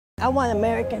I want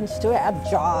Americans to have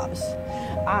jobs.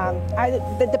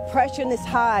 The depression is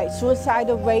high,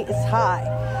 suicidal rate is high.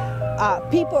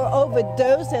 People are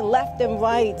overdosing left and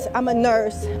right. I'm a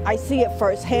nurse, I see it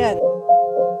firsthand.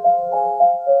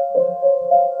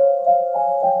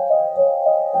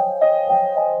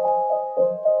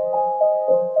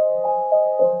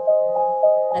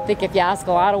 I think if you ask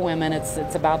a lot of women, it's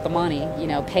about the money, you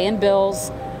know, paying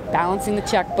bills, balancing the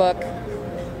checkbook,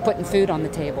 putting food on the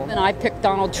table. And I picked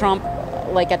Donald Trump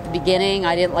like at the beginning.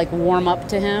 I didn't like warm up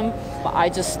to him. I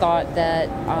just thought that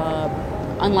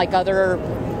unlike other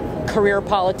career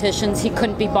politicians, he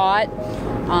couldn't be bought.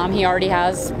 He already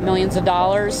has millions of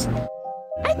dollars.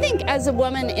 I think as a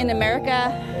woman in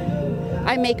America,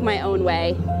 I make my own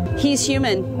way. He's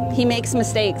human. He makes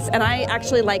mistakes, and I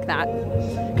actually like that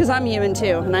because I'm human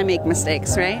too, and I make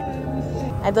mistakes, right?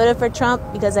 I voted for Trump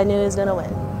because I knew he was going to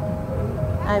win.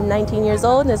 I'm 19 years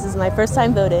old, and this is my first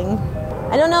time voting.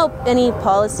 I don't know any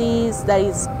policies that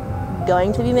he's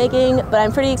going to be making, but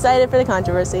I'm pretty excited for the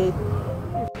controversy.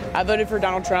 I voted for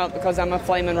Donald Trump because I'm a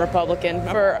flaming Republican.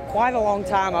 For quite a long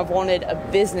time, I've wanted a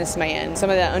businessman,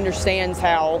 somebody that understands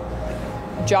how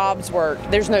jobs work.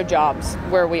 There's no jobs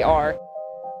where we are.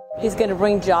 He's going to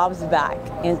bring jobs back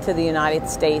into the United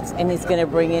States, and he's going to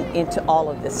bring it into all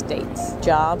of the states.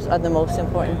 Jobs are the most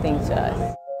important thing to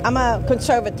us. I'm a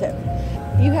conservative.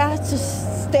 You have to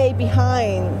stay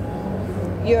behind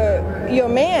your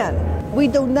man. We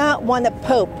do not want a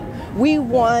pope. We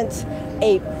want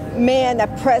a man, a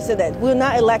president. We're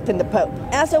not electing the pope.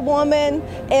 As a woman,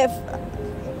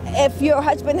 if your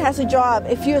husband has a job,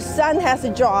 if your son has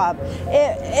a job,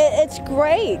 it's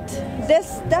great.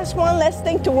 That's one less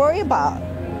thing to worry about.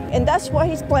 And that's what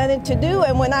he's planning to do.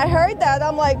 And when I heard that,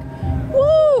 I'm like,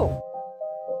 woo!